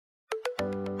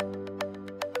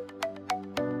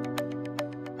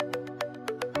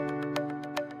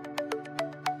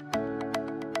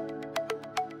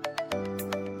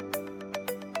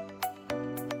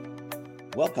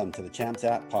Welcome to the Champs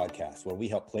App podcast, where we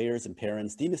help players and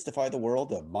parents demystify the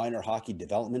world of minor hockey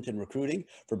development and recruiting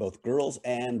for both girls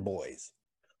and boys.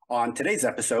 On today's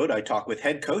episode, I talk with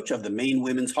head coach of the Maine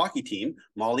women's hockey team,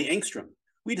 Molly Engstrom.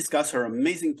 We discuss her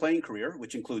amazing playing career,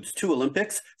 which includes 2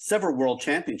 Olympics, several world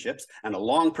championships, and a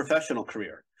long professional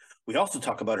career. We also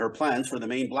talk about her plans for the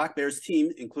Maine Black Bears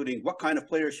team, including what kind of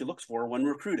players she looks for when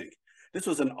recruiting. This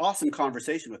was an awesome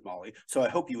conversation with Molly, so I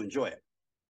hope you enjoy it.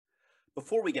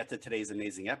 Before we get to today's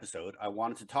amazing episode, I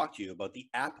wanted to talk to you about the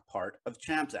app part of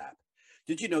Champs App.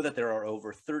 Did you know that there are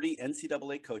over 30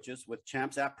 NCAA coaches with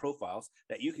Champs App profiles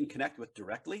that you can connect with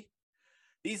directly?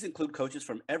 These include coaches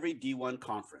from every D1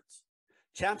 conference.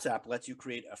 Champs App lets you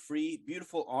create a free,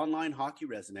 beautiful online hockey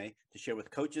resume to share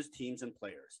with coaches, teams, and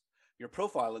players. Your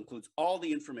profile includes all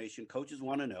the information coaches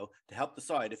want to know to help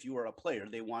decide if you are a player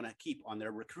they want to keep on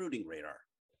their recruiting radar.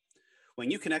 When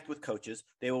you connect with coaches,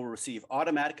 they will receive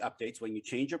automatic updates when you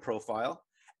change your profile,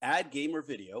 add game or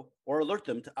video, or alert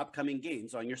them to upcoming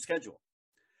games on your schedule.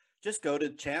 Just go to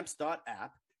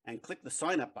champs.app and click the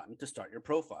sign up button to start your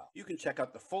profile. You can check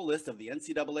out the full list of the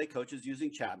NCAA coaches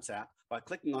using Champs App by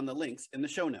clicking on the links in the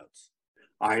show notes.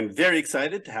 I'm very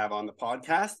excited to have on the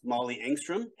podcast Molly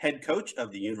Engstrom, head coach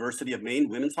of the University of Maine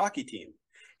women's hockey team.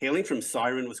 Hailing from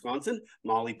Siren, Wisconsin,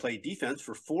 Molly played defense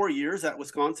for 4 years at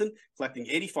Wisconsin, collecting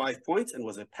 85 points and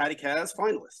was a Patty Caz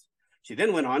finalist. She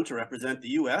then went on to represent the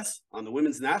U.S. on the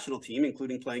women's national team,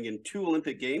 including playing in 2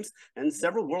 Olympic Games and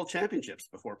several world championships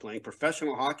before playing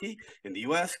professional hockey in the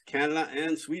U.S., Canada,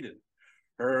 and Sweden.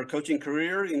 Her coaching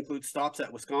career includes stops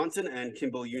at Wisconsin and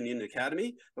Kimball Union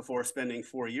Academy before spending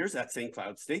 4 years at St.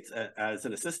 Cloud State as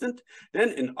an assistant. Then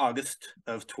in August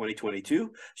of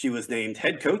 2022, she was named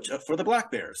head coach for the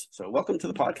Black Bears. So welcome to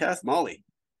the podcast, Molly.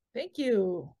 Thank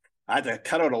you. I had to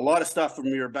cut out a lot of stuff from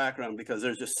your background because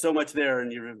there's just so much there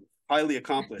and you're highly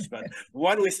accomplished. But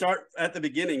why don't we start at the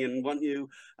beginning, and why don't you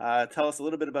tell us a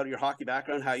little bit about your hockey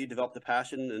background, how you developed the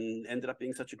passion and ended up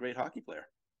being such a great hockey player?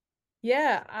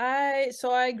 Yeah,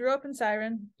 I grew up in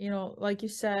Siren, like you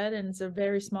said, and it's a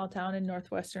very small town in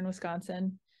northwestern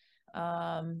Wisconsin.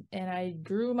 And I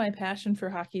grew my passion for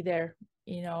hockey there,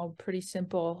 pretty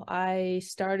simple. I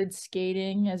started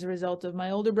skating as a result of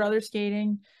my older brother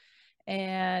skating,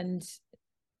 and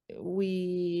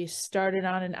we started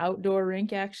on an outdoor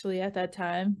rink actually at that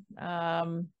time.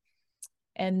 And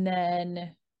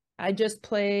then I just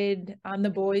played on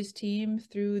the boys team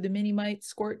through the mini mites,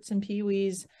 squirts, and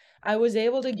peewees. I was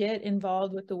able to get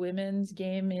involved with the women's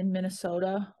game in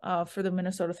Minnesota for the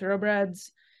Minnesota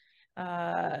Thoroughbreds.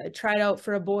 Tried out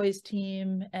for a boys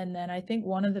team, and then I think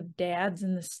one of the dads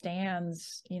in the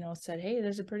stands, said, "Hey,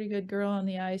 there's a pretty good girl on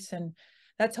the ice," and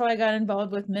that's how I got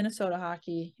involved with Minnesota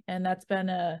hockey. And that's been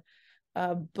a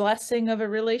blessing of a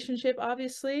relationship,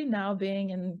 obviously, now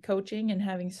being in coaching and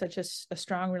having such a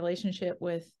strong relationship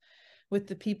with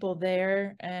the people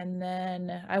there. And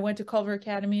then I went to Culver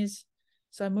Academies.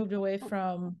 So I moved away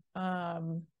from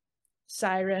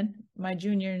Siren my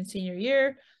junior and senior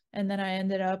year, and then I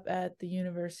ended up at the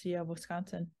University of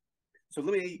Wisconsin. So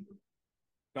let me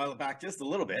dial it back just a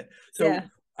little bit. So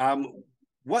yeah.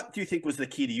 What do you think was the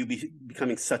key to you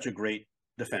becoming such a great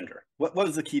defender? What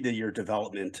was the key to your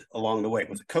development along the way?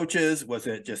 Was it coaches? Was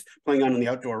it just playing on the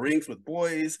outdoor rinks with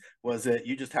boys? Was it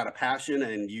you just had a passion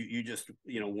and you just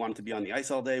wanted to be on the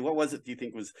ice all day? What was it do you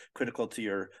think was critical to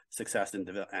your success and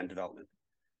development?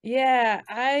 Yeah,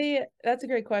 that's a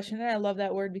great question. And I love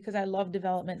that word because I love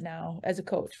development now as a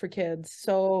coach for kids.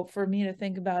 So for me to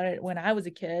think about it when I was a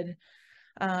kid,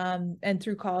 and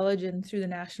through college and through the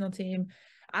national team,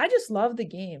 I just love the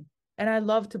game and I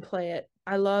love to play it.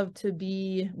 I love to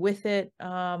be with it.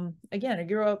 Again, I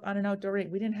grew up on an outdoor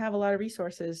rink. We didn't have a lot of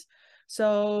resources.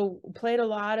 So played a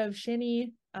lot of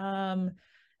shinny.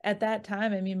 At that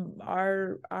time, I mean,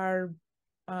 our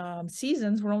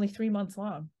seasons were only 3 months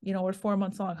long, or 4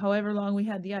 months long, however long we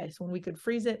had the ice, when we could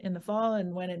freeze it in the fall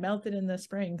and when it melted in the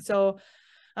spring. So,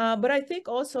 but I think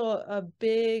also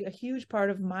a huge part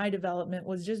of my development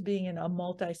was just being a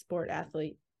multi-sport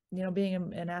athlete, being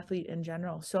an athlete in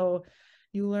general. So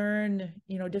you learn,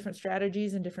 different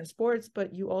strategies in different sports,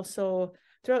 but you also,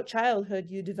 throughout childhood,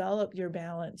 you develop your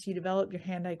balance, you develop your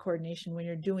hand-eye coordination when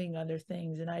you're doing other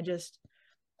things. And I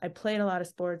played a lot of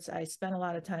sports. I spent a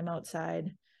lot of time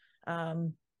outside.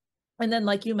 And then,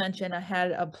 like you mentioned, I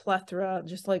had a plethora,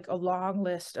 just like a long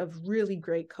list of really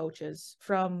great coaches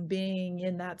from being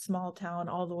in that small town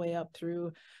all the way up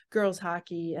through girls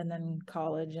hockey and then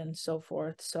college and so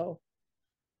forth. So,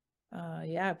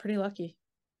 yeah, pretty lucky.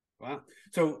 Wow.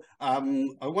 So I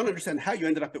want to understand how you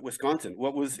ended up at Wisconsin.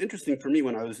 What was interesting for me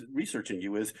when I was researching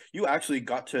you is you actually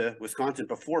got to Wisconsin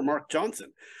before Mark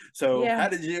Johnson. So Yeah. how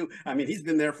did you? I mean, he's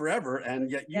been there forever,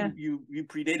 and yet Yeah. you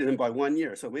predated him by 1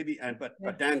 year. So maybe, Yeah.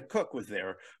 but Dan Cook was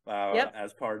there Yep.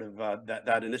 as part of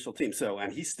that initial team. So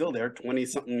and he's still there 20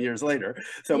 something years later.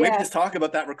 So maybe Yeah. just talk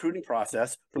about that recruiting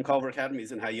process from Culver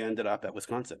Academies and how you ended up at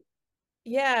Wisconsin.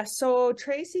 Yeah, so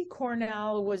Tracy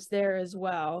Cornell was there as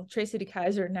well, Tracy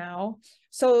DeKaiser now.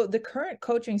 So the current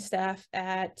coaching staff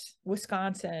at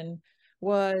Wisconsin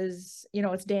was,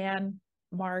 it's Dan,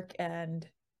 Mark, and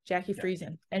Jackie Yeah.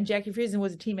 Friesen. And Jackie Friesen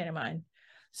was a teammate of mine.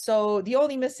 So the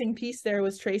only missing piece there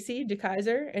was Tracy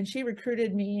DeKaiser, and she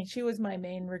recruited me. She was my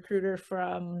main recruiter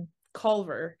from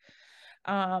Culver.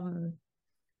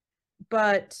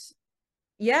 But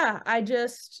yeah, I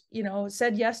just,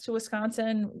 said yes to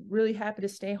Wisconsin, really happy to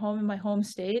stay home in my home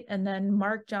state. And then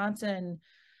Mark Johnson,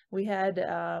 we had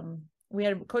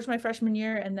coached my freshman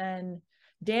year, and then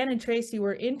Dan and Tracy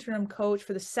were interim coach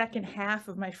for the second half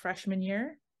of my freshman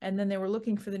year. And then they were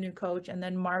looking for the new coach. And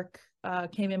then Mark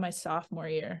came in my sophomore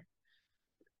year.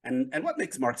 And what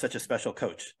makes Mark such a special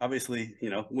coach? Obviously,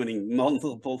 winning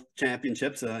multiple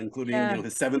championships, including Yeah.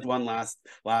 his seventh one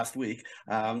last week.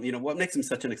 What makes him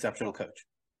such an exceptional coach?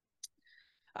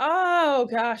 Oh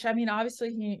gosh, I mean,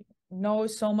 obviously he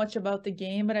knows so much about the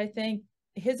game, but I think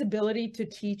his ability to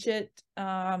teach it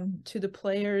to the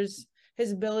players,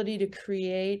 his ability to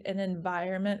create an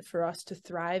environment for us to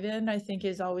thrive in, I think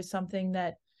is always something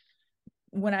that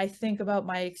when I think about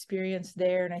my experience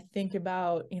there, and I think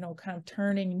about, kind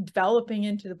of developing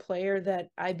into the player that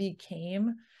I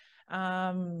became,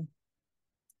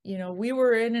 we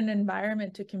were in an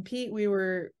environment to compete. We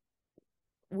were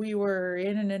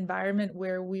in an environment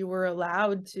where we were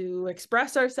allowed to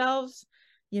express ourselves,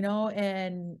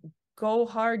 and go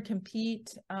hard,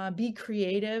 compete, be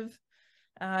creative.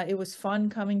 It was fun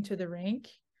coming to the rink.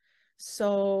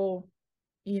 So,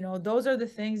 those are the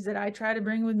things that I try to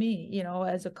bring with me,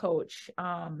 as a coach.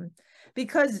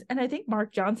 Because, and I think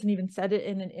Mark Johnson even said it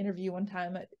in an interview one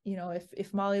time,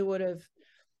 if Molly would have,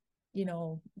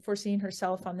 foreseen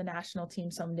herself on the national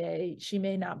team someday, she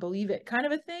may not believe it, kind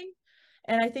of a thing.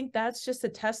 And I think that's just a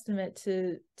testament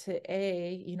to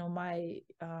my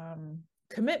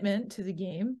commitment to the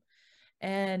game,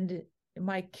 and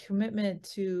my commitment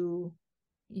to,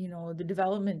 the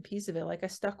development piece of it. Like, I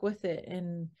stuck with it,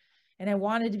 and I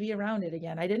wanted to be around it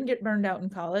again. I didn't get burned out in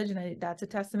college, and that's a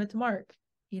testament to Mark,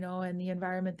 and the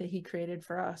environment that he created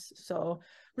for us. So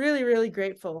really, really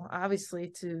grateful, obviously,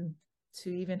 to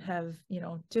even have,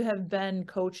 to have been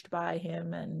coached by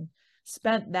him and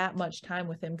spent that much time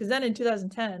with him. Because then in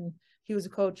 2010, he was a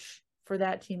coach for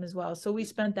that team as well. So we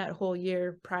spent that whole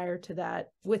year prior to that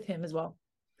with him as well.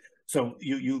 So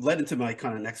you led into my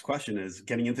kind of next question, is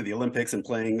getting into the Olympics and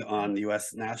playing on the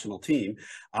U.S. national team.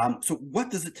 So what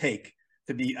does it take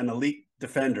to be an elite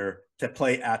defender to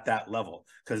play at that level?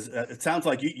 Because it sounds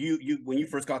like you when you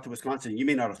first got to Wisconsin, you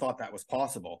may not have thought that was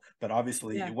possible, but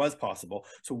obviously it was possible.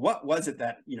 So what was it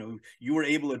that you were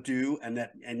able to do, and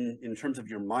in terms of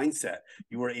your mindset,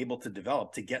 you were able to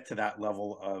develop to get to that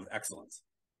level of excellence?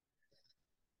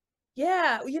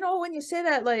 Yeah, when you say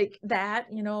that like that,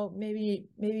 maybe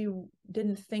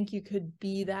didn't think you could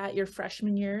be that your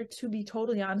freshman year. To be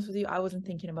totally honest with you, I wasn't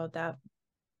thinking about that.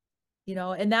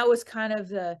 And that was kind of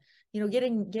the,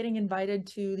 getting invited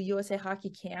to the USA Hockey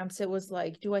camps. It was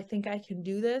like, do I think I can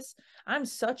do this? I'm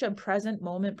such a present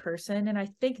moment person. And I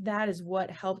think that is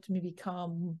what helped me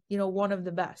become, one of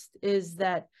the best, is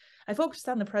that I focused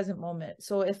on the present moment.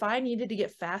 So if I needed to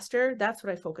get faster, that's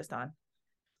what I focused on.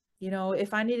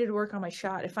 If I needed to work on my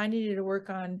shot, if I needed to work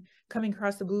on coming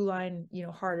across the blue line,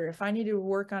 harder, if I needed to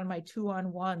work on my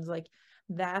 2-on-1s, like,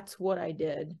 that's what I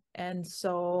did. And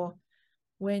so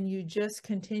when you just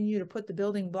continue to put the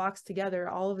building blocks together,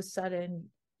 all of a sudden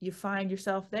you find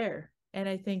yourself there. And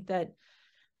I think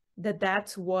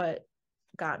that's what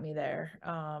got me there,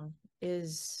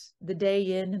 is the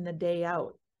day in and the day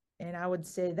out. And I would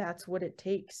say that's what it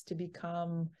takes to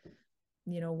become,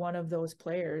 one of those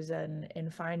players,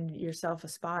 and find yourself a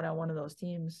spot on one of those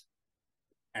teams.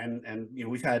 And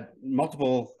we've had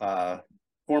multiple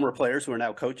former players who are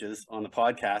now coaches on the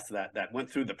podcast that went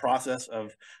through the process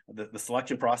of the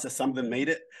selection process. Some of them made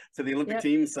it to the Olympic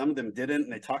team, some of them didn't,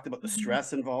 and they talked about the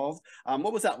stress involved.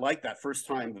 What was that like, that first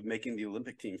time of making the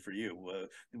Olympic team for you?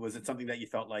 Was it something that you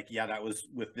felt like, yeah, that was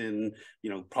within,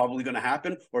 probably going to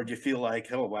happen? Or do you feel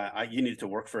like, oh, wow, you need to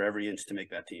work for every inch to make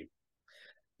that team?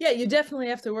 Yeah, you definitely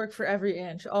have to work for every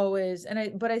inch, always.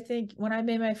 But I think when I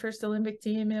made my first Olympic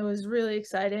team, it was really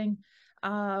exciting.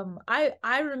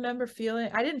 I remember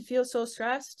I didn't feel so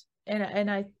stressed,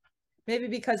 and maybe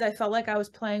because I felt like I was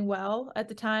playing well at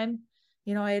the time.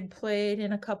 You know, I had played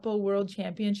in a couple world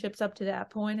championships up to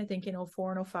that point, I think in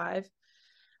 04 and 05.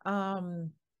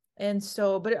 And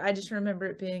so, but I just remember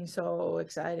it being so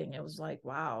exciting. It was like,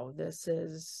 wow, this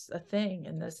is a thing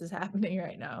and this is happening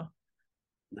right now.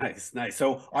 Nice, nice.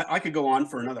 So I could go on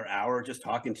for another hour just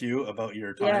talking to you about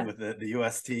your time Yeah. with the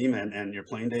US team and your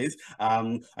playing days.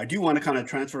 I do want to kind of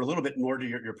transfer a little bit more to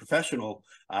your professional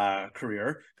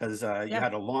career, because you Yeah.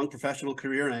 had a long professional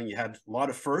career and you had a lot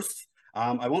of firsts.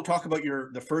 I won't talk about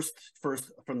the first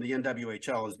from the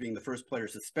NWHL as being the first player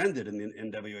suspended in the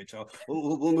NWHL.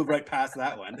 We'll move right past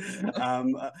that one.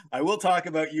 I will talk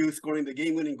about you scoring the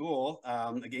game-winning goal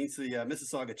against the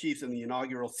Mississauga Chiefs in the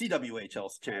inaugural CWHL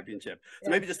championship. So Yeah.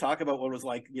 maybe just talk about what it was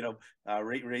like,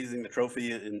 raising the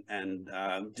trophy and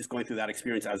just going through that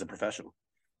experience as a professional.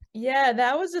 Yeah,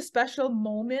 that was a special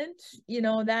moment. You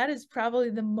know, that is probably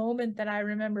the moment that I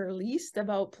remember least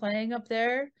about playing up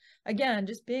there. Again,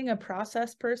 just being a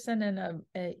process person and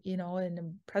and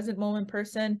a present moment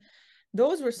person.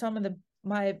 Those were some of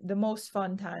the most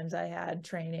fun times I had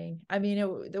training. I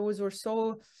mean, those were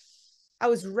so, I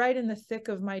was right in the thick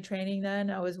of my training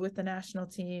then. I was with the national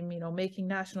team, making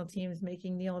national teams,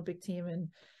 making the Olympic team, and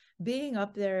being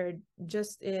up there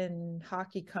just in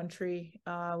hockey country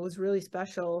was really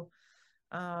special.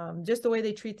 Just the way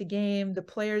they treat the game, the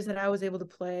players that I was able to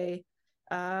play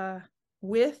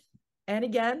with and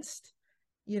against.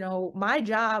 My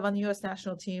job on the U.S.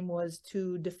 national team was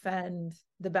to defend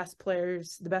the best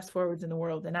players, the best forwards in the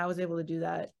world. And I was able to do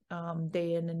that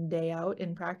day in and day out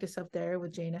in practice up there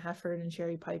with Jana Hefford and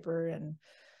Sherry Piper and,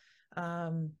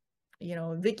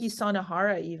 Vicky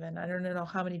Sonahara even. I don't know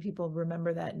how many people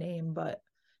remember that name, but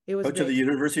it was Coach of big. the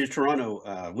University of Toronto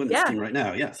women's Yeah. team right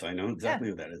now. Yes, I know Yeah. exactly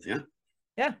who that is. Yeah.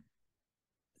 Yeah.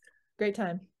 Great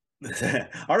time.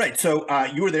 All right. So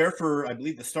you were there for, I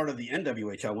believe, the start of the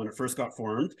NWHL when it first got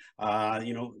formed.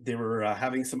 They were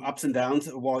having some ups and downs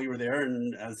while you were there,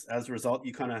 and as a result,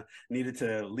 you kind of needed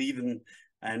to leave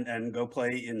and go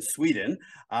play in Sweden.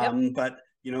 Yep. But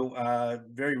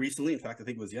very recently, in fact, I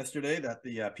think it was yesterday that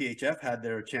the PHF had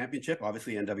their championship.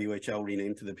 Obviously, NWHL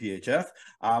renamed to the PHF.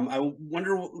 I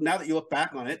wonder, now that you look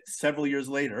back on it several years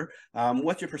later,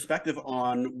 what's your perspective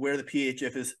on where the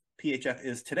PHF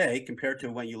is today compared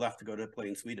to when you left to go to play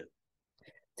in Sweden?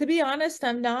 To be honest,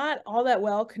 I'm not all that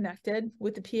well connected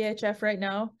with the PHF right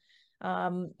now.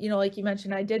 Like you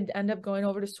mentioned, I did end up going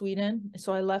over to Sweden.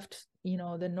 So I left,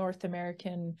 the North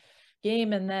American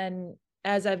game. And then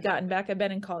as I've gotten back, I've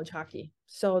been in college hockey.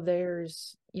 So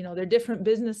there's, they're different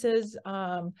businesses.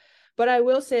 But I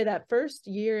will say that first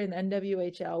year in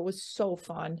NWHL was so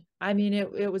fun. I mean,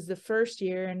 it was the first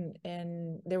year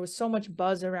and there was so much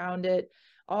buzz around it.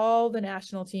 All the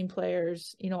national team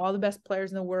players, all the best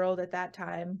players in the world at that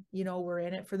time, were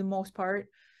in it for the most part.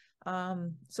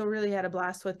 So really had a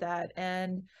blast with that.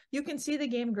 And you can see the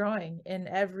game growing in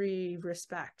every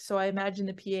respect. So I imagine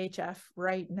the PHF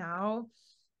right now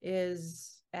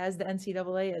is, as the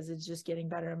NCAA is, it's just getting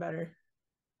better and better.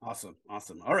 Awesome.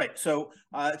 Awesome. All right. So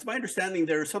it's my understanding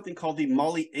there's something called the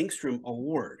Molly Engstrom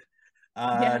Award.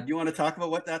 Yeah. Do you want to talk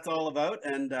about what that's all about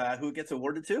and who it gets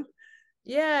awarded to?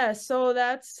 Yeah, so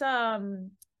that's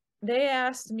they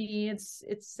asked me,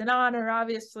 it's an honor,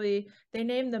 obviously. They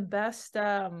named the best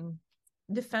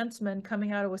defenseman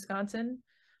coming out of Wisconsin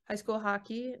high school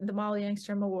hockey, the Molly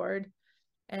Engstrom Award.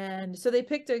 And so they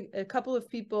picked a couple of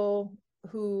people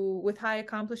who with high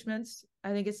accomplishments. I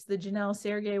think it's the Janelle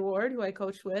Sergey Award, who I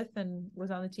coached with and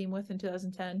was on the team with in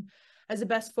 2010 as the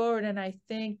best forward. And I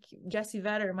think Jesse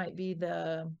Vetter might be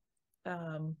the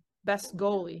best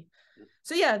goalie.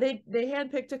 So yeah, they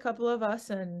handpicked a couple of us,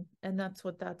 and that's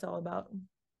what that's all about.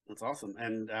 That's awesome.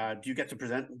 And do you get to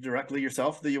present directly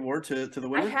yourself the award to the I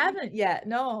winner? haven't yet.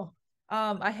 No.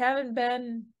 I haven't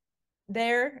been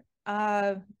there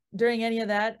during any of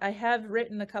that. I have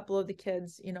written a couple of the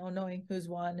kids, knowing who's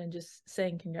won and just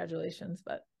saying congratulations,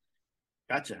 but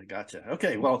Gotcha.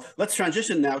 Okay, well, let's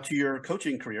transition now to your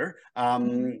coaching career.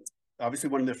 Obviously,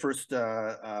 one of the first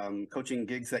coaching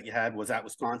gigs that you had was at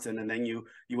Wisconsin, and then you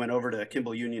went over to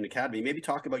Kimball Union Academy. Maybe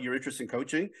talk about your interest in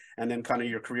coaching and then kind of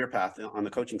your career path on the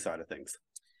coaching side of things.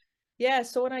 Yeah,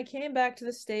 so when I came back to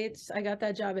the States, I got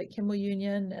that job at Kimball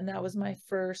Union, and that was my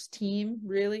first team,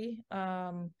 really.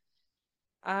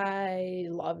 I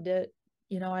loved it.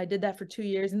 I did that for 2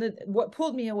 years. And what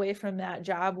pulled me away from that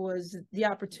job was the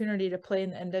opportunity to play in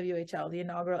the NWHL, the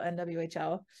inaugural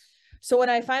NWHL. So when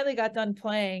I finally got done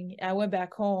playing, I went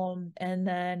back home, and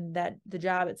then the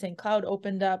job at St. Cloud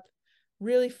opened up.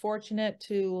 Really fortunate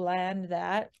to land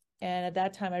that. And at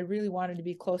that time, I really wanted to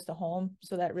be close to home.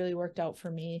 So that really worked out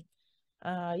for me.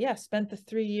 spent the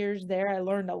 3 years there. I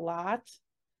learned a lot,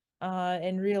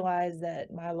 and realized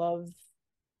that my love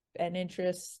and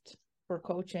interest for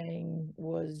coaching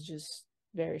was just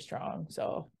very strong.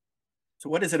 So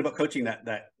what is it about coaching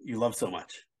that you love so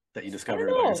much, that you I don't discovered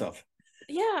about know. yourself?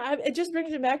 Yeah, it just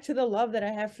brings me back to the love that I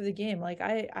have for the game. Like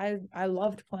I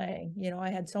loved playing. I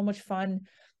had so much fun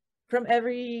from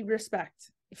every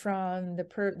respect, from the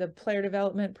player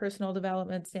development, personal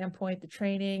development standpoint, the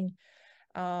training,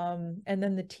 and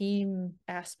then the team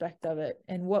aspect of it,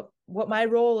 and what my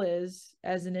role is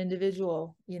as an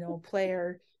individual,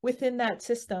 player within that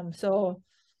system. So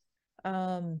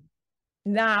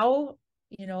now,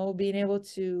 being able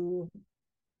to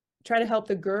try to help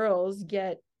the girls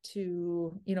get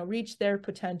to, reach their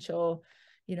potential,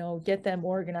 get them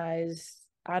organized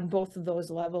on both of those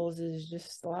levels is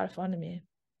just a lot of fun to me.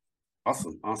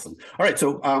 Awesome. All right.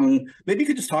 So maybe you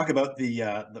could just talk about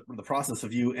the process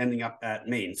of you ending up at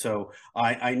Maine. So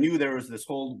I knew there was this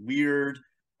whole weird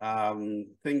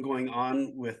thing going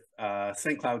on with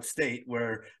St. Cloud State,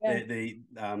 where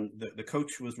the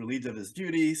coach was relieved of his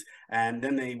duties, and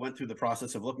then they went through the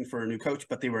process of looking for a new coach,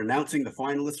 but they were announcing the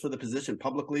finalists for the position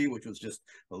publicly, which was just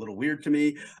a little weird to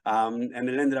me. And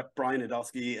it ended up Brian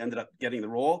Nadolski ended up getting the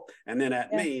role, and then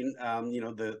at Maine,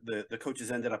 the coaches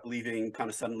ended up leaving kind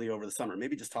of suddenly over the summer.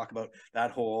 Maybe just talk about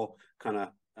that whole kind of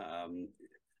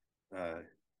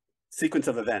sequence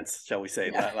of events, shall we say,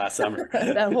 last summer.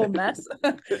 That whole mess.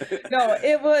 No,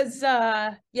 it was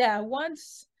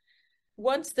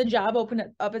once the job opened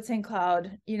up at St.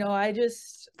 Cloud,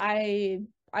 I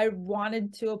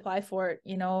wanted to apply for it.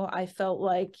 I felt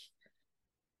like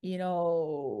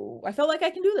I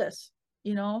can do this.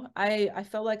 I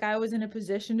felt like I was in a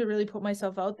position to really put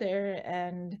myself out there.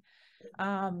 And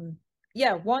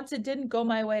once it didn't go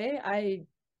my way,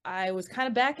 I was kind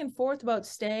of back and forth about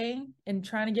staying and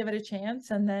trying to give it a chance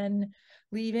and then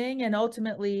leaving. And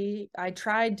ultimately I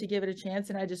tried to give it a chance,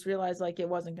 and I just realized like it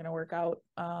wasn't going to work out.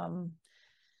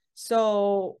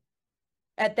 So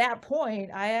at that point,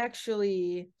 I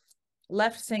actually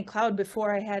left St. Cloud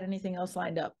before I had anything else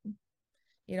lined up.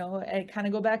 And kind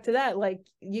of go back to that, like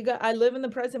I live in the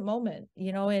present moment,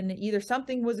 and either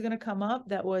something was going to come up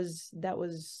that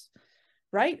was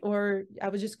right, or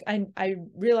I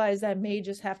realized I may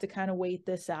just have to kind of wait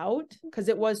this out because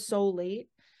it was so late.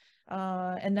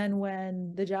 And then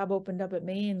when the job opened up at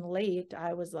Maine late,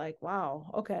 I was like,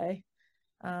 wow, okay.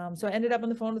 So I ended up on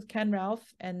the phone with Ken Ralph,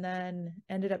 and then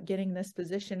ended up getting this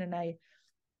position, and I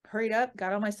hurried up,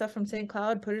 got all my stuff from St.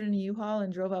 Cloud, put it in a U-Haul,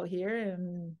 and drove out here.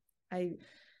 And I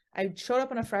showed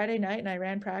up on a Friday night, and I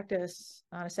ran practice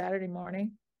on a Saturday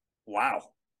morning. Wow.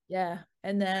 Yeah.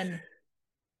 And then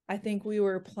I think we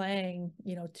were playing,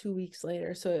 2 weeks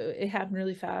later. So it happened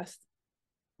really fast.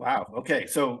 Wow. Okay.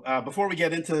 So before we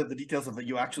get into the details of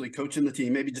you actually coaching the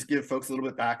team, maybe just give folks a little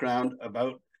bit of background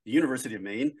about the University of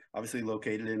Maine, obviously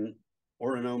located in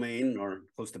Orono, Maine, or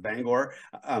close to Bangor,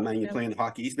 and you play in the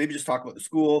Hockey East. Maybe just talk about the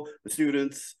school, the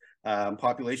students,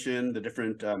 population, the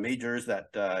different majors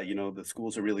that the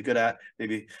schools are really good at.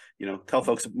 Maybe tell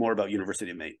folks more about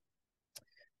University of Maine.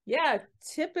 Yeah,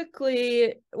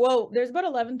 typically, well, there's about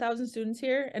 11,000 students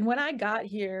here. And when I got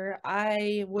here,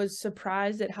 I was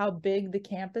surprised at how big the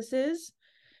campus is.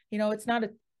 It's not a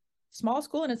small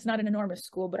school and it's not an enormous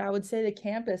school, but I would say the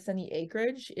campus and the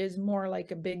acreage is more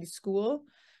like a big school,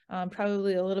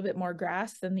 probably a little bit more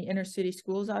grass than the inner city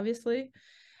schools, obviously.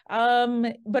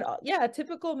 But yeah,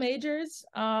 typical majors.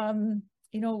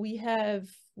 We have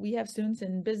students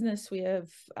in business. We have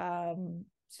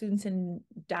students in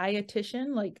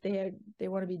dietitian, like they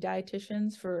want to be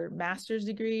dietitians for master's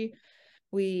degree.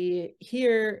 We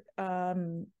here,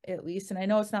 at least, and I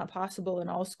know it's not possible in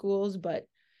all schools, but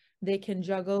they can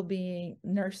juggle being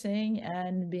nursing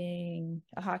and being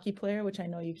a hockey player, which I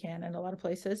know you can in a lot of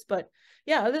places. But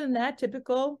yeah, other than that,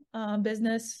 typical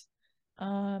business,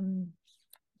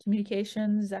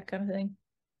 communications, that kind of thing.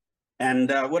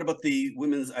 And what about the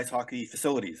women's ice hockey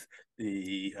facilities?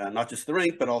 The not just the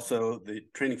rink, but also the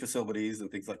training facilities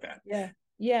and things like that.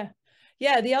 Yeah.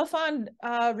 The Alphon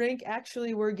rink,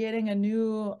 actually, we're getting a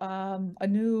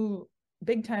new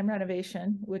big time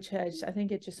renovation, which I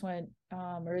think it just went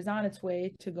or is on its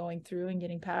way to going through and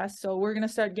getting passed. So we're going to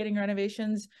start getting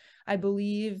renovations, I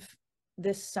believe,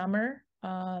 this summer,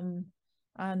 on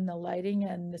the lighting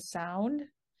and the sound.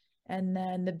 And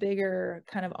then the bigger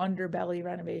kind of underbelly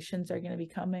renovations are going to be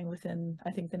coming within,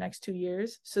 I think, the next 2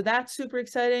 years. So that's super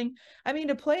exciting. I mean,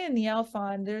 to play in the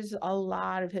Alphon, there's a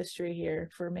lot of history here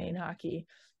for Maine hockey,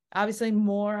 obviously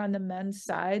more on the men's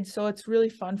side. So it's really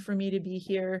fun for me to be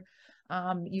here.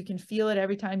 You can feel it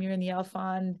every time you're in the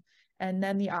Alphon, and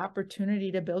then the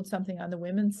opportunity to build something on the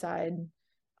women's side.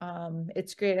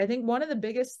 It's great. I think one of the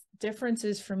biggest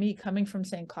differences for me coming from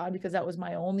St. Cloud, because that was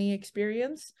my only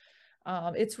experience,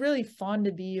 it's really fun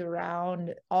to be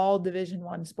around all Division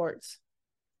I sports.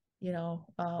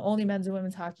 Only men's and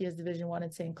women's hockey is Division I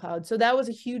at St. Cloud. So that was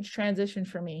a huge transition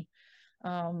for me.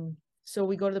 So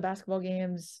we go to the basketball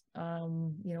games,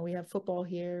 we have football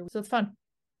here. So it's fun.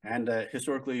 And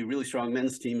historically really strong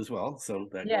men's team as well. So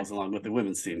that goes along with the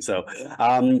women's team. So,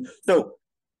 so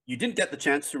you didn't get the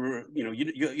chance to,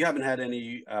 you haven't had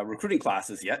any recruiting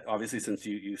classes yet, obviously, since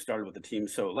you started with the team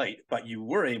so late, but you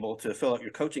were able to fill out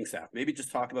your coaching staff. Maybe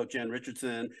just talk about Jen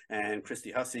Richardson and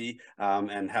Christy Hussey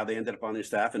and how they ended up on your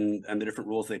staff and the different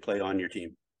roles they play on your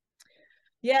team.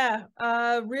 Yeah,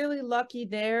 really lucky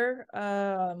there.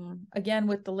 Again,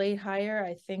 with the late hire,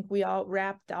 I think we all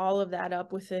wrapped all of that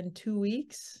up within 2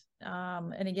 weeks.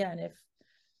 And again,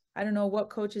 I don't know what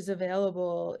coach is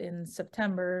available in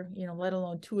September, let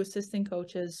alone 2 assistant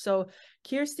coaches. So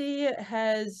Kirsty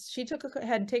had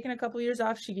taken a couple of years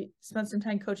off. She spent some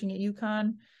time coaching at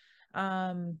UConn,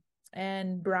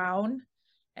 and Brown.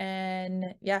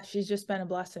 And yeah, she's just been a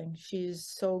blessing. She's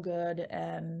so good.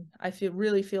 And I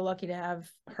really feel lucky to have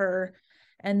her.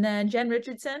 And then Jen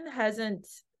Richardson hasn't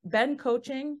been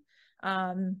coaching.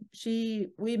 We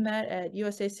met at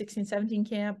USA 16-17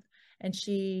 camp, and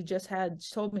she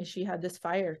told me she had this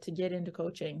fire to get into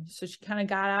coaching. So she kind of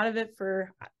got out of it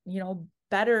for,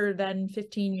 better than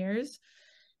 15 years.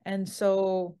 And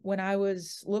so when I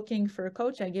was looking for a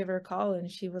coach, I gave her a call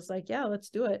and she was like, yeah, let's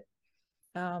do it.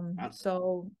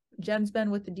 So Jen's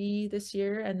been with the D this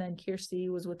year, and then Kirsty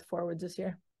was with the forwards this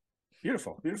year.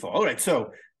 Beautiful, beautiful. All right.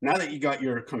 So now that you got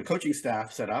your kind of coaching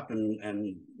staff set up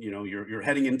and you're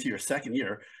heading into your second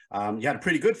year, you had a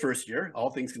pretty good first year, all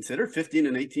things considered, 15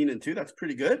 and 18 and 2. That's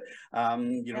pretty good.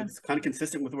 It's kind of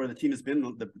consistent with where the team has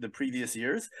been the previous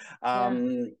years.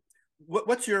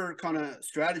 What's your kind of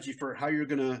strategy for how you're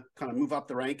going to kind of move up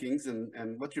the rankings,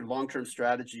 and what's your long-term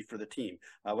strategy for the team?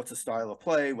 What's the style of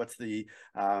play? What's the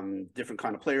different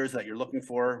kind of players that you're looking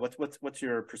for? What's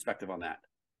your perspective on that?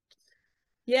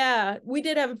 Yeah, we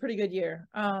did have a pretty good year.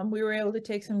 We were able to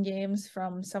take some games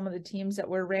from some of the teams that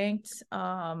were ranked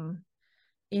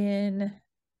in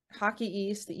Hockey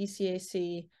East, the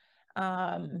ECAC.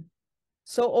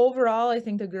 So overall, I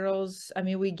think the girls,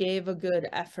 we gave a good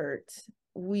effort.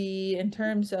 In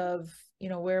terms of,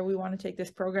 where we want to take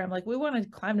this program, like we want to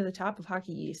climb to the top of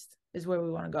Hockey East is where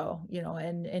we want to go,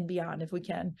 and beyond if we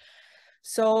can.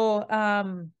 So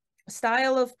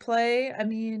style of play,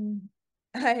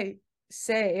 the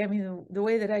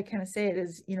way that I kind of say it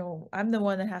is, I'm the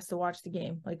one that has to watch the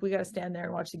game. Like we got to stand there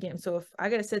and watch the game. So if I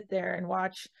got to sit there and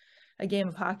watch a game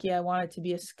of hockey, I want it to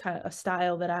be a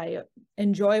style that I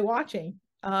enjoy watching,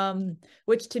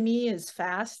 which to me is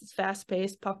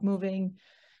fast-paced, puck moving,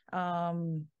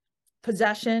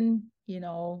 possession,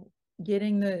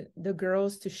 getting the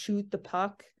girls to shoot the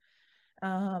puck.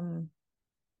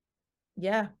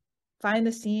 Find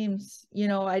the seams.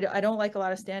 I don't like a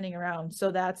lot of standing around. So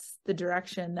that's the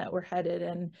direction that we're headed.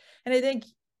 And I think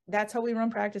that's how we run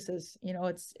practices.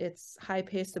 It's high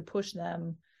pace to push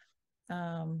them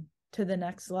to the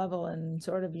next level and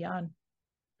sort of beyond.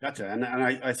 Gotcha. And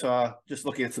I saw, just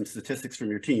looking at some statistics from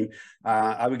your team,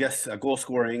 I would guess goal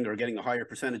scoring or getting a higher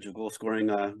percentage of goal scoring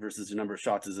versus the number of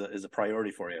shots is a priority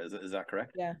for you. Is that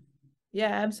correct? Yeah,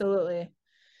 absolutely.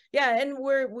 Yeah, and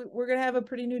we're gonna have a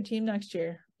pretty new team next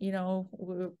year.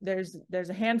 There's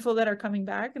a handful that are coming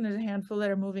back, and there's a handful that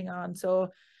are moving on. So,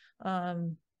 I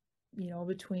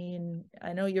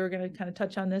know you were going to kind of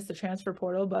touch on this, the transfer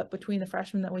portal, but between the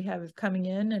freshmen that we have coming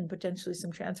in and potentially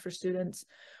some transfer students,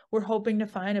 we're hoping to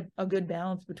find a good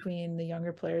balance between the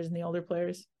younger players and the older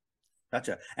players.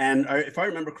 Gotcha. And if I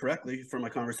remember correctly from my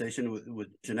conversation with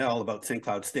Janelle about St.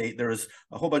 Cloud State, there was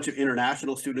a whole bunch of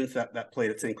international students that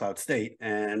played at St. Cloud State.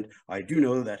 And I do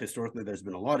know that historically there's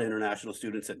been a lot of international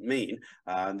students at Maine.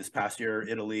 This past year,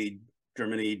 Italy,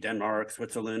 Germany, Denmark,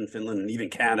 Switzerland, Finland, and even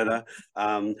Canada.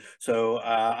 So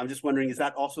I'm just wondering, is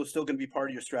that also still going to be part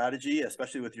of your strategy,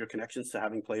 especially with your connections to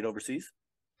having played overseas?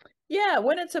 Yeah,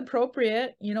 when it's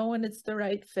appropriate, when it's the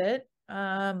right fit.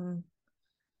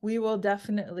 We will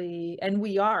definitely, and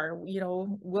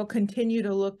we'll continue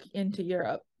to look into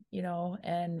Europe,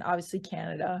 and obviously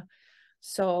Canada.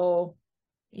 So,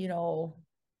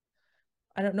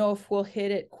 I don't know if we'll hit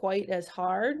it quite as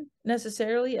hard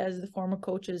necessarily as the former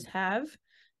coaches have.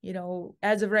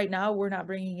 As of right now, we're not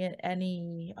bringing in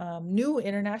any new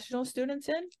international students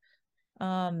in.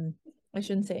 I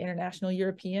shouldn't say international,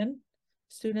 European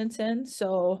students in.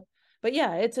 So, but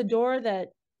yeah, it's a door that,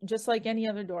 just like any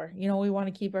other door, we want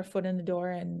to keep our foot in the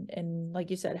door, and like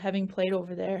you said, having played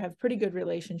over there, have pretty good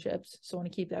relationships. So I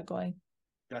want to keep that going.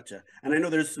 Gotcha. And I know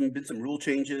there's been some rule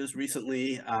changes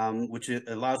recently, which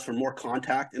allows for more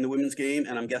contact in the women's game.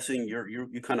 And I'm guessing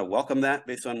you kind of welcome that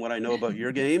based on what I know about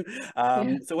your game.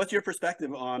 Yeah. So what's your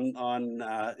perspective on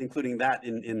including that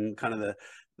in kind of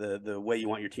the way you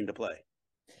want your team to play?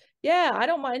 Yeah, I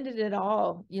don't mind it at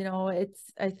all.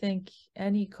 I think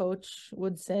any coach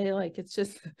would say, like, it's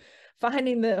just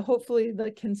finding hopefully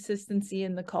the consistency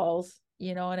in the calls,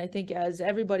 and I think as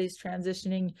everybody's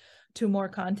transitioning to more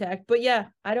contact, but yeah,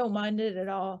 I don't mind it at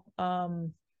all.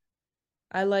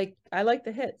 I like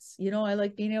the hits, I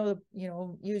like being able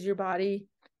to, use your body.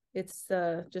 It's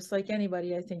just like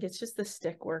anybody, I think it's just the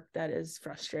stick work that is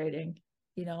frustrating.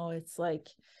 It's like,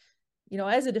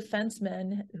 as a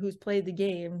defenseman who's played the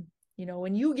game,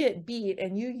 when you get beat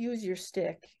and you use your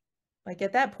stick, like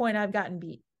at that point I've gotten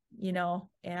beat,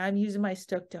 and I'm using my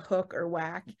stick to hook or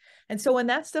whack. And so when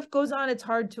that stuff goes on, it's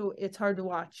hard to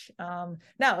watch.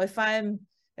 Now if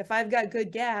I've got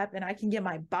good gap and I can get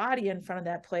my body in front of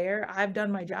that player, I've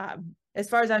done my job as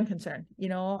far as I'm concerned.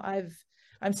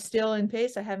 I'm still in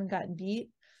pace. I haven't gotten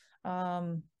beat.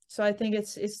 So I think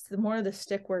it's the more of the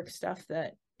stick work stuff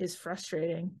that is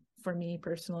frustrating for me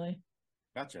personally.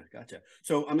 Gotcha.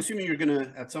 So I'm assuming you're going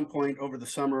to, at some point over the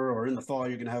summer or in the fall,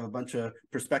 you're going to have a bunch of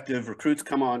prospective recruits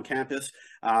come on campus,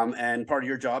 and part of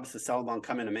your job is to sell them on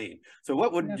coming to Maine. So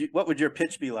what would your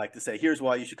pitch be like to say, here's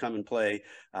why you should come and play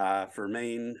for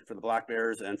Maine, for the Black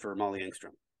Bears, and for Molly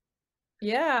Engstrom?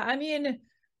 Yeah, I mean,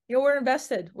 we're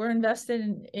invested. We're invested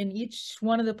in each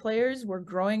one of the players. We're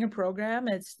growing a program.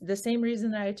 It's the same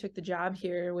reason that I took the job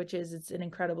here, which is it's an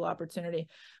incredible opportunity.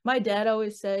 My dad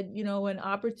always said, when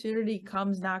opportunity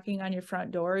comes knocking on your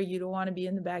front door, you don't want to be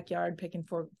in the backyard picking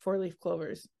four-leaf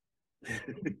clovers.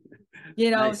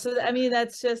 Nice. So I mean, I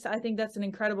think that's an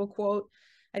incredible quote.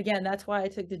 Again, that's why I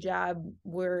took the job.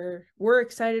 We're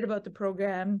excited about the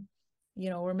program.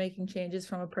 We're making changes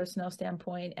from a personnel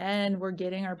standpoint, and we're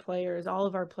getting all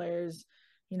of our players,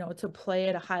 to play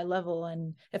at a high level.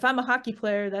 And if I'm a hockey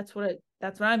player, that's what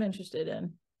I'm interested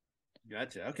in.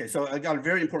 Gotcha. Okay. So I got a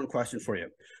very important question for you.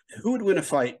 Who would win a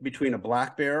fight between a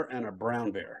black bear and a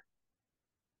brown bear?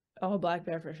 Oh, black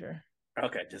bear for sure.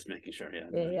 Okay. Just making sure. Yeah.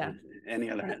 Yeah.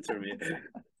 Any other answer?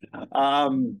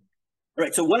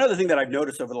 Right. So one other thing that I've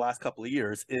noticed over the last couple of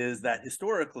years is that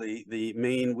historically the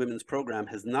Maine women's program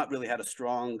has not really had a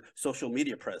strong social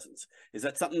media presence. Is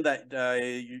that something that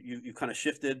you kind of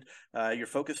shifted your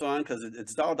focus on, because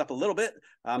it's dialed up a little bit,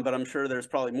 but I'm sure there's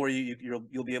probably more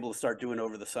you'll be able to start doing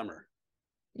over the summer.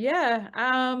 Yeah.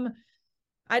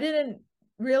 I didn't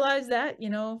realize that,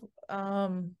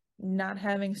 not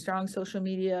having strong social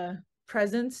media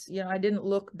presence, I didn't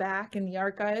look back in the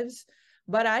archives.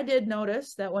 But I did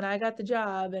notice that when I got the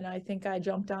job, and I think I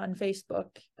jumped on Facebook,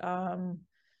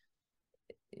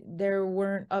 there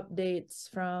weren't updates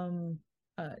from,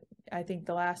 I think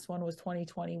the last one was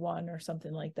 2021 or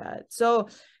something like that. So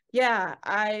yeah,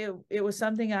 it was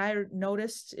something I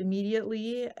noticed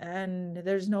immediately, and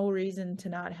there's no reason to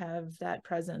not have that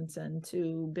presence and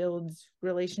to build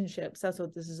relationships. That's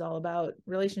what this is all about.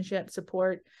 Relationship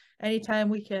support. Anytime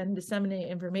we can disseminate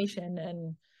information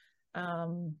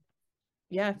and,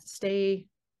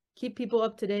 keep people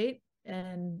up to date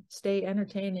and stay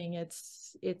entertaining.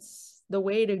 It's the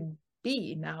way to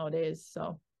be nowadays.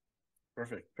 So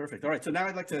perfect. All right, so now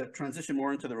I'd like to transition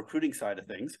more into the recruiting side of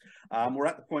things. We're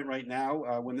at the point right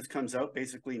now when this comes out,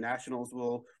 basically nationals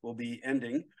will be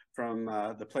ending from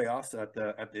the playoffs at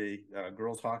the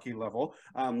girls hockey level.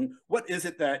 What is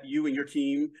it that you and your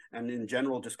team, and in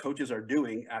general just coaches, are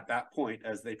doing at that point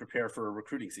as they prepare for a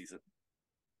recruiting season?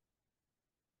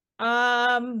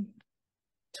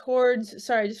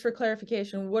 Sorry, just for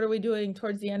clarification, what are we doing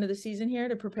towards the end of the season here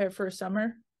to prepare for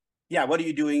summer? Yeah, what are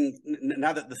you doing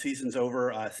now that the season's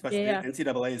over, especially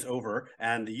NCAA is over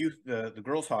and the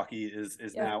girls hockey is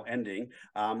now ending?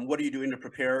 What are you doing to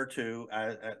prepare to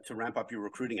ramp up your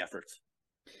recruiting efforts?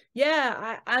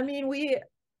 Yeah, I mean,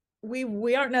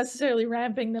 we aren't necessarily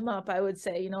ramping them up, I would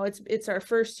say. It's our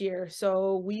first year,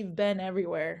 so we've been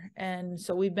everywhere, and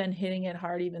so we've been hitting it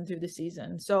hard even through the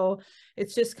season. So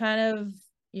it's just kind of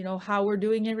how we're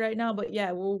doing it right now. But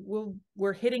yeah,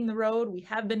 we're hitting the road. We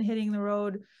have been hitting the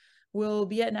road. We'll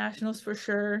be at nationals for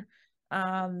sure,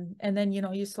 and then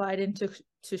you slide into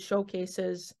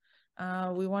showcases.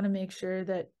 We want to make sure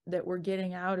that we're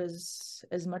getting out as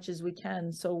much as we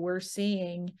can, so we're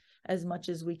seeing as much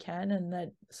as we can, and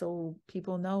that so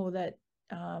people know that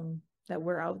that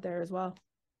we're out there as well.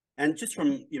 And just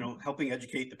from, helping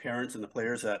educate the parents and the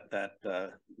players that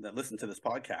listen to this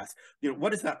podcast,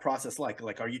 what is that process like?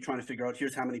 Like, are you trying to figure out,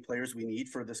 here's how many players we need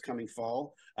for this coming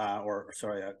fall, or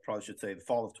sorry, I probably should say the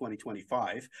fall of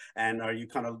 2025, and are you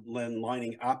kind of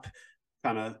lining up,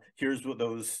 kind of, here's what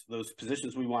those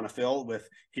positions we want to fill with,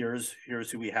 here's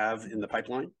who we have in the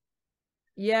pipeline?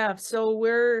 Yeah, so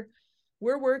we're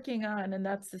working on, and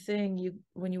that's the thing,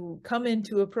 when you come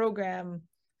into a program,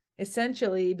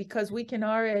 essentially, because we can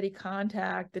already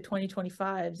contact the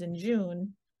 2025s in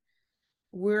June,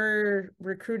 we're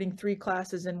recruiting 3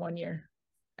 classes in 1 year.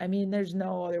 I mean, there's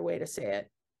no other way to say it.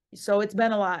 So it's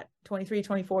been a lot, 23,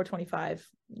 24, 25,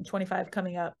 25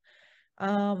 coming up.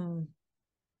 That's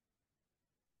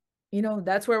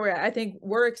where we're at. I think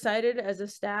we're excited as a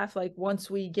staff, like once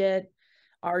we get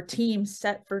our team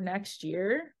set for next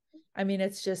year. I mean,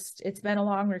 it's been a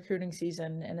long recruiting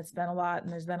season, and it's been a lot,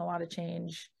 and there's been a lot of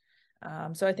change.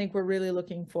 So I think we're really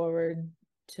looking forward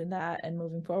to that and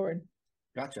moving forward.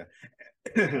 Gotcha.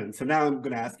 So now I'm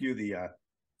going to ask you the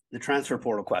transfer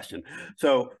portal question.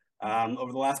 So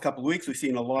over the last couple of weeks, we've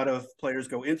seen a lot of players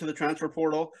go into the transfer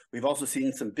portal. We've also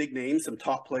seen some big names, some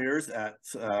top players at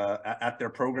their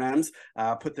programs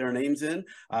put their names in.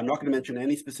 I'm not going to mention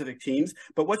any specific teams,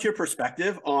 but what's your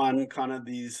perspective on kind of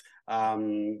these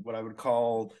what I would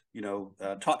call,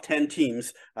 top 10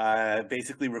 teams,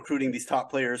 basically recruiting these top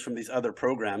players from these other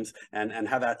programs, and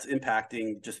how that's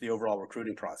impacting just the overall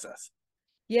recruiting process?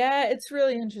 Yeah, it's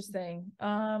really interesting.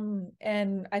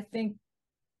 And I think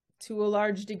to a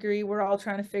large degree, we're all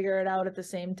trying to figure it out at the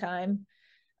same time.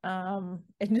 And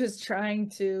just trying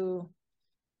to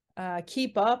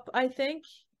keep up, I think.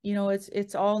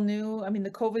 It's all new. I mean, the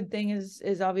COVID thing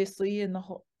is obviously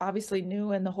obviously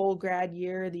new, in the whole grad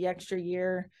year, the extra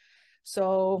year.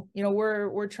 So,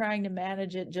 we're trying to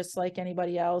manage it just like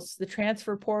anybody else. The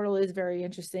transfer portal is very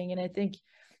interesting, and I think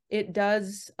it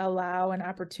does allow an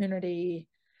opportunity,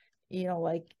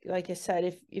 like I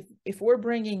said, if we're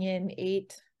bringing in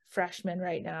 8 freshmen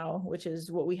right now, which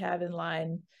is what we have in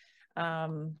line,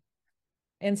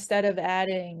 instead of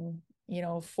adding,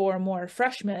 4 more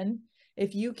freshmen,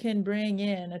 if you can bring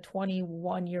in a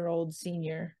 21-year-old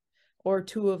senior, or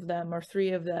 2 of them or 3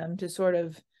 of them, to sort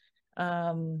of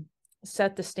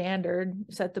set the standard,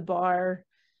 set the bar,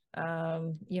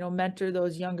 mentor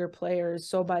those younger players,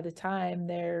 so by the time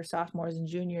they're sophomores and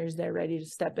juniors, they're ready to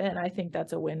step in. I think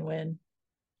that's a win-win.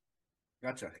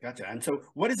 Gotcha. And so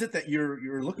what is it that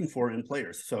you're looking for in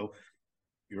players? So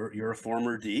you're a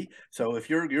former D. So if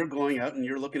you're going out and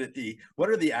you're looking at D, what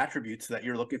are the attributes that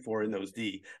you're looking for in those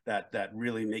D that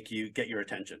really make you get your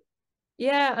attention?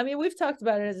 Yeah, I mean, we've talked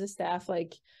about it as a staff.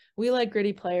 Like, we like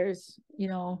gritty players,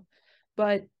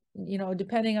 but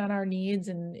depending on our needs,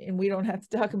 and we don't have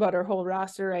to talk about our whole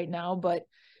roster right now, but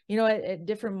at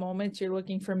different moments, you're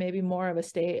looking for maybe more of a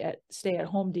stay at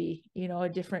home D. A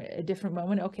different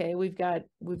moment. Okay, we've got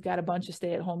a bunch of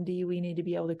stay at home D. We need to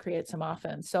be able to create some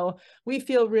offense. So we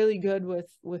feel really good with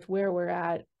where we're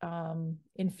at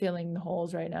in filling the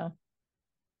holes right now.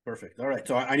 Perfect. All right.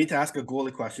 So I need to ask a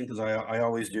goalie question, because I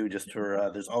always do, just for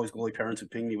there's always goalie parents who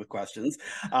ping me with questions.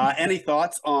 Any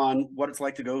thoughts on what it's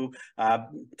like to go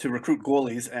to recruit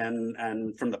goalies,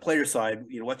 and from the player side,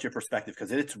 what's your perspective?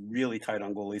 Because it's really tight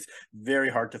on goalies.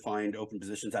 Very hard to find open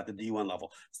positions at the D1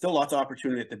 level. Still lots of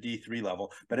opportunity at the D3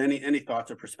 level. But any thoughts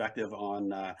or perspective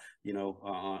on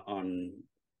on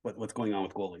what's going on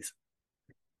with goalies?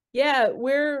 Yeah,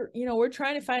 we're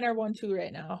trying to find our 1-2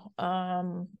 right now.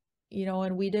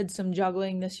 And we did some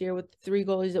juggling this year with the 3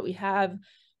 goalies that we have.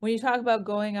 When you talk about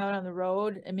going out on the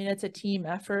road, I mean, it's a team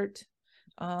effort.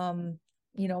 My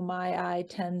eye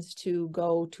tends to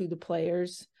go to the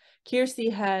players. Kirsty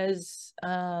has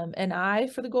an eye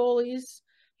for the goalies.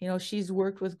 She's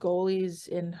worked with goalies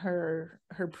in her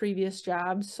previous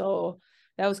job, so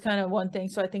that was kind of one thing.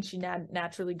 So I think she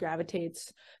naturally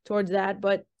gravitates towards that.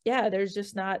 But yeah, there's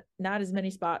just not as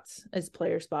many spots as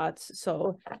player spots,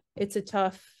 so it's a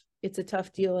tough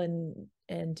deal.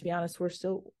 And to be honest, we're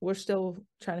still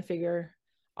trying to figure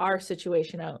our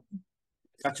situation out.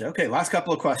 Gotcha. Okay, last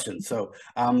couple of questions. So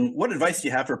what advice do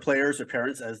you have for players or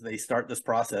parents as they start this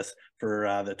process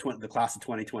for the class of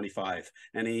 2025?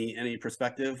 Any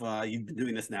perspective? You've been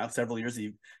doing this now several years.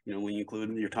 When you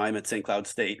include your time at St. Cloud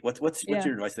State, what's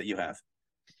your advice that you have?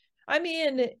 I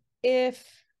mean, if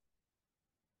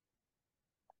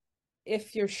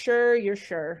you're sure, you're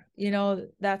sure.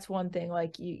 That's one thing.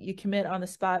 Like, you commit on the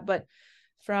spot, but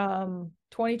from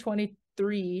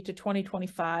 2023 to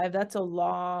 2025,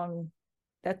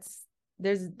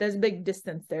 there's a big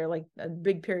distance there, like a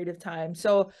big period of time.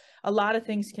 So a lot of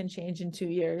things can change in 2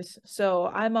 years. So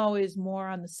I'm always more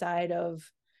on the side of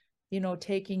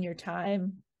taking your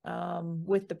time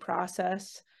with the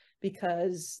process,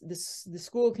 because the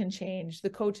school can change, the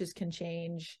coaches can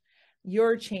change,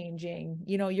 you're changing,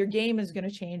 your game is going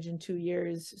to change in 2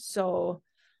 years. So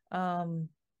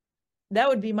that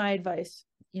would be my advice,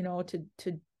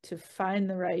 to find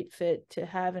the right fit, to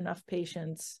have enough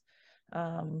patience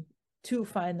to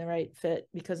find the right fit,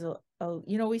 because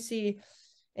we see,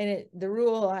 and the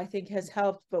rule I think has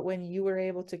helped, but when you were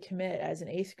able to commit as an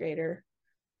 8th grader,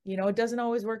 it doesn't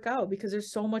always work out because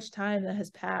there's so much time that has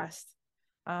passed.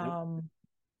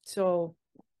 So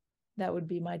that would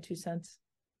be my 2 cents.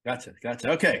 Gotcha.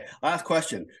 Okay, last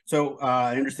question. So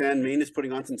I understand Maine is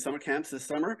putting on some summer camps this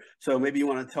summer. So maybe you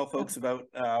want to tell folks about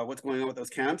what's going on with those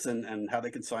camps and how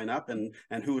they can sign up and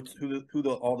who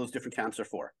all those different camps are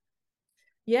for.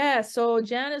 Yeah, so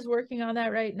Jan is working on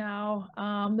that right now.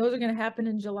 Those are going to happen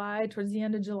in July, towards the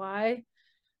end of July.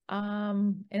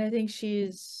 And I think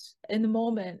she's in the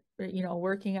moment,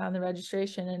 working on the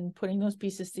registration and putting those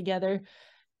pieces together.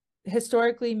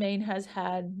 Historically, Maine has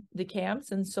had the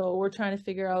camps, and so we're trying to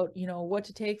figure out, what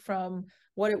to take from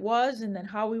what it was and then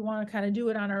how we want to kind of do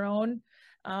it on our own.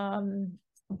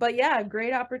 But yeah,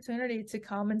 great opportunity to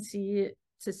come and see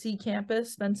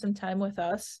campus, spend some time with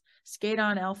us, skate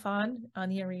on Alphon on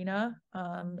the arena,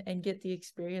 and get the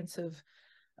experience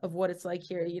of what it's like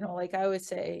here. Like I always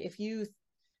say, if you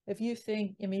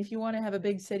think, if you want to have a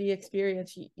big city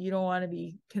experience, you don't want to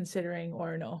be considering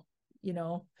Orono.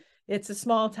 It's a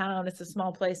small town, it's a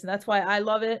small place, and that's why I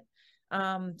love it.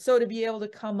 So to be able to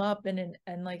come up and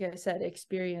like I said,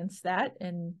 experience that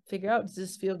and figure out, does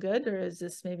this feel good or is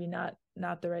this maybe not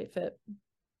the right fit?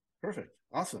 Perfect.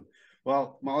 Awesome.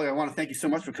 Well, Molly, I want to thank you so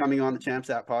much for coming on the Champs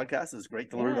App podcast. It's great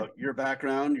to learn about your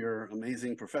background, your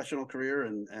amazing professional career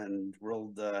and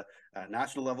world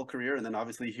national level career, and then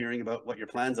obviously hearing about what your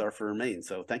plans are for Maine.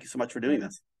 So thank you so much for doing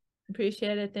this.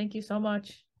 Appreciate it. Thank you so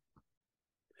much.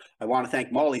 I want to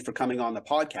thank Molly for coming on the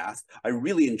podcast. I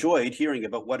really enjoyed hearing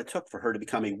about what it took for her to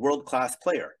become a world-class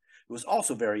player. It was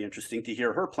also very interesting to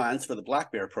hear her plans for the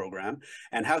Black Bear program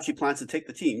and how she plans to take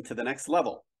the team to the next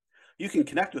level. You can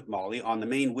connect with Molly on the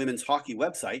Maine Women's Hockey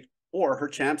website or her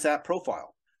Champs App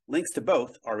profile. Links to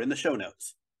both are in the show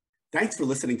notes. Thanks for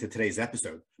listening to today's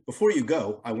episode. Before you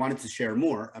go, I wanted to share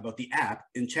more about the app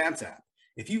in Champs App.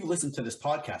 If you've listened to this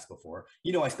podcast before,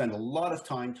 you know I spend a lot of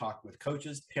time talking with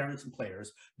coaches, parents, and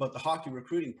players about the hockey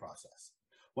recruiting process.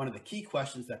 One of the key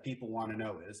questions that people want to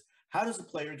know is, how does a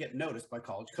player get noticed by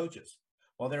college coaches?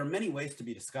 While there are many ways to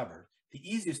be discovered, the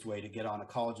easiest way to get on a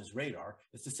college's radar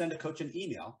is to send a coach an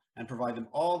email and provide them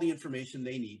all the information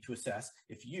they need to assess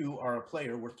if you are a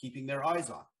player worth keeping their eyes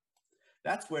on.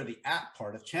 That's where the app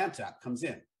part of Champs App comes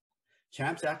in.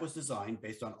 Champs App was designed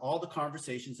based on all the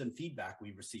conversations and feedback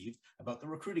we received about the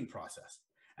recruiting process,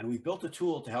 and we've built a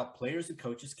tool to help players and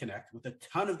coaches connect with a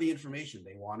ton of the information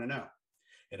they want to know.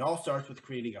 It all starts with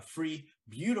creating a free,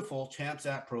 beautiful Champs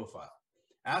App profile.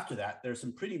 After that, there's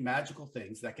some pretty magical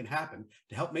things that can happen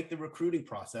to help make the recruiting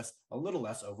process a little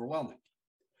less overwhelming.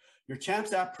 Your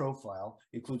Champs App profile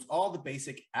includes all the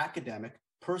basic academic,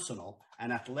 personal,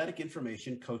 and athletic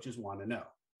information coaches want to know.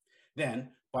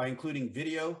 Then, by including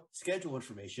video, schedule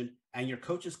information, and your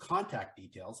coach's contact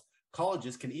details,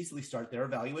 colleges can easily start their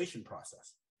evaluation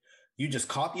process. You just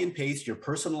copy and paste your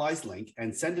personalized link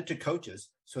and send it to coaches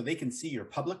so they can see your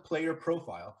public player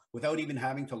profile without even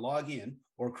having to log in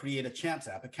or create a Champs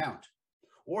App account.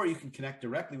 Or you can connect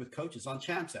directly with coaches on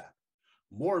Champs App.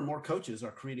 More and more coaches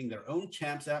are creating their own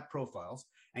Champs App profiles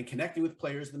and connecting with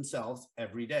players themselves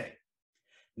every day.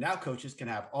 Now coaches can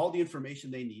have all the information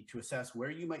they need to assess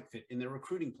where you might fit in their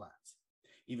recruiting plans.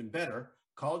 Even better,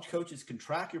 college coaches can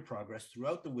track your progress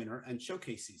throughout the winter and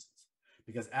showcase seasons,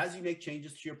 because as you make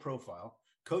changes to your profile,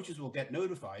 coaches will get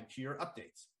notified to your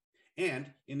updates.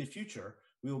 And in the future,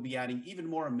 we will be adding even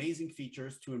more amazing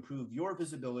features to improve your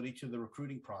visibility to the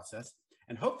recruiting process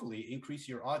and hopefully increase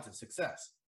your odds of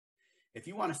success. If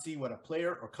you want to see what a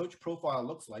player or coach profile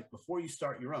looks like before you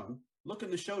start your own, look in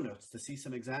the show notes to see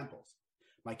some examples.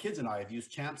 My kids and I have used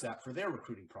Champs App for their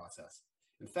recruiting process.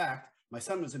 In fact, my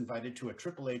son was invited to a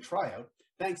AAA tryout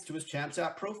thanks to his Champs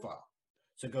App profile.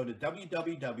 So go to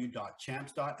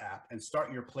www.champs.app and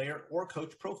start your player or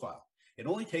coach profile. It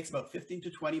only takes about 15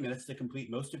 to 20 minutes to complete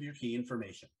most of your key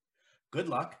information. Good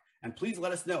luck, and please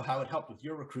let us know how it helped with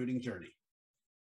your recruiting journey.